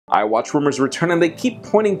iWatch rumors return and they keep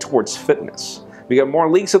pointing towards fitness. We got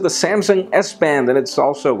more leaks of the Samsung S Band and it's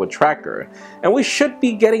also a tracker. And we should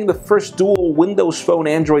be getting the first dual Windows Phone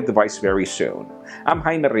Android device very soon. I'm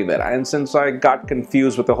Jaime Rivera, and since I got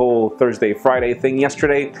confused with the whole Thursday-Friday thing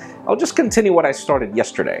yesterday, I'll just continue what I started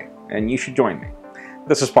yesterday, and you should join me.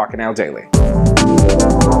 This is Pocketnow Daily.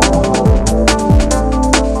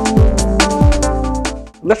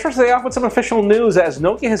 Let's start today off with some official news, as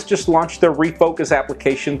Nokia has just launched their Refocus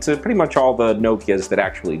application to pretty much all the Nokias that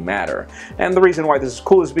actually matter. And the reason why this is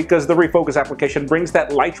cool is because the Refocus application brings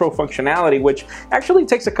that Litro functionality, which actually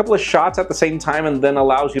takes a couple of shots at the same time and then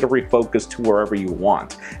allows you to refocus to wherever you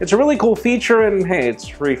want. It's a really cool feature, and hey, it's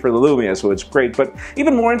free for the Lumia, so it's great. But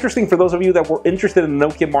even more interesting for those of you that were interested in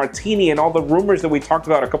Nokia Martini and all the rumors that we talked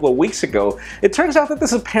about a couple of weeks ago, it turns out that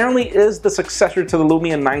this apparently is the successor to the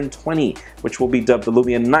Lumia 920, which will be dubbed the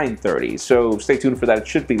Lumia 930, so stay tuned for that. It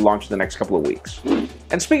should be launched in the next couple of weeks.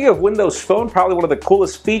 And speaking of Windows Phone, probably one of the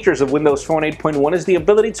coolest features of Windows Phone 8.1 is the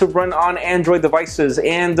ability to run on Android devices,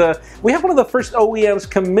 and we have one of the first OEMs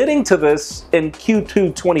committing to this in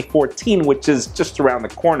Q2 2014, which is just around the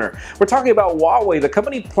corner. We're talking about Huawei. The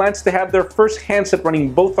company plans to have their first handset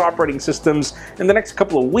running both operating systems in the next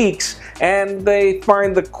couple of weeks, and they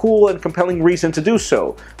find the cool and compelling reason to do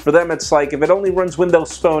so. For them, it's like, if it only runs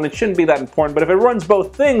Windows Phone, it shouldn't be that important, but if it runs both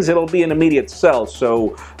things, it'll be an immediate sell,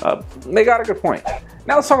 so they got a good point.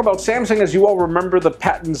 Now let's talk about Samsung. As you all remember the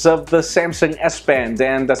patents of the Samsung S Band,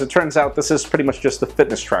 and as it turns out, this is pretty much just a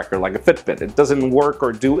fitness tracker, like a Fitbit. It doesn't work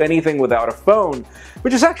or do anything without a phone,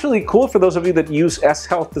 which is actually cool for those of you that use S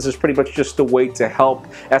Health. This is pretty much just a way to help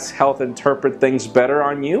S Health interpret things better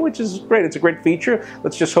on you, which is great. It's a great feature.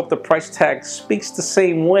 Let's just hope the price tag speaks the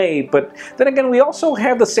same way. But then again, we also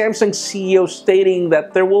have the Samsung CEO stating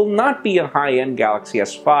that there will not be a high-end Galaxy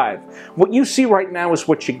S5. What you see right now is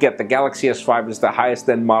what you get. The Galaxy S5 is the highest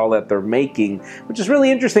end model that they're making, which is really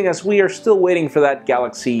interesting, as we are still waiting for that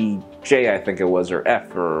Galaxy J, I think it was, or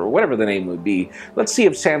F, or whatever the name would be. Let's see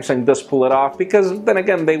if Samsung does pull it off, because then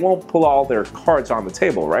again, they won't pull all their cards on the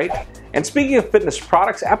table, right? And speaking of fitness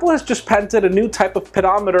products, Apple has just patented a new type of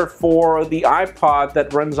pedometer for the iPod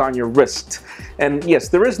that runs on your wrist. And yes,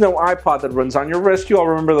 there is no iPod that runs on your wrist. You all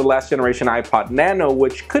remember the last generation iPod Nano,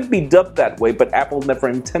 which could be dubbed that way, but Apple never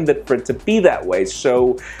intended for it to be that way.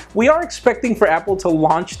 So we are expecting for Apple to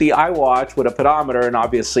launch the iWatch with a pedometer and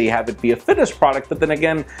obviously have it be a fitness product, but then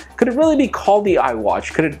again, could it really be called the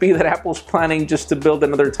iWatch? Could it be that Apple's planning just to build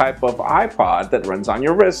another type of iPod that runs on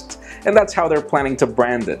your wrist, and that's how they're planning to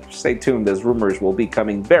brand it? Stay tuned, as rumors will be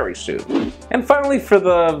coming very soon. And finally, for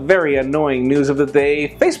the very annoying news of the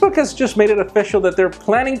day, Facebook has just made it official that they're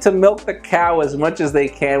planning to milk the cow as much as they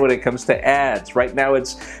can when it comes to ads. Right now,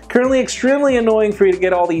 it's currently extremely annoying for you to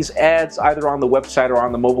get all these ads either on the website or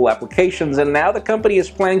on the mobile applications, and now the company is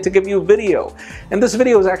planning to give you video. And this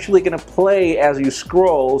video is actually going to play as you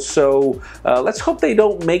scroll, so let's hope they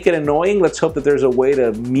don't make it annoying. Let's hope that there's a way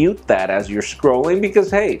to mute that as you're scrolling, because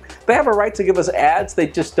hey, they have a right to give us ads, they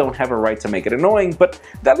just don't have a right to make it annoying. But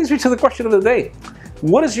that leads me to the question of the day.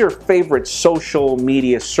 What is your favorite social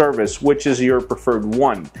media service? Which is your preferred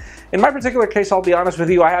one? In my particular case, I'll be honest with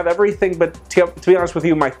you, I have everything, but to be honest with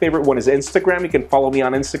you, my favorite one is Instagram. You can follow me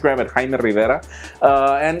on Instagram at Jaime Rivera.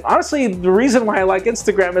 And honestly, the reason why I like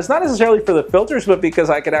Instagram is not necessarily for the filters, but because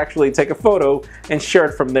I could actually take a photo and share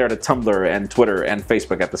it from there to Tumblr and Twitter and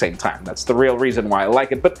Facebook at the same time. That's the real reason why I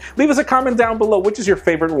like it. But leave us a comment down below, which is your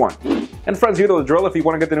favorite one? And friends, you know the drill. If you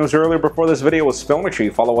want to get the news earlier before this video is filmed, make sure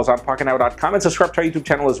you follow us on Pocketnow.com and subscribe to our YouTube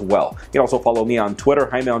channel as well. You can also follow me on Twitter,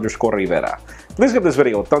 Jaime_Rivera. Please give this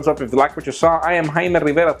video a thumbs up if you like what you saw. I am Jaime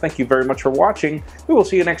Rivera. Thank you very much for watching. We will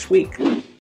see you next week.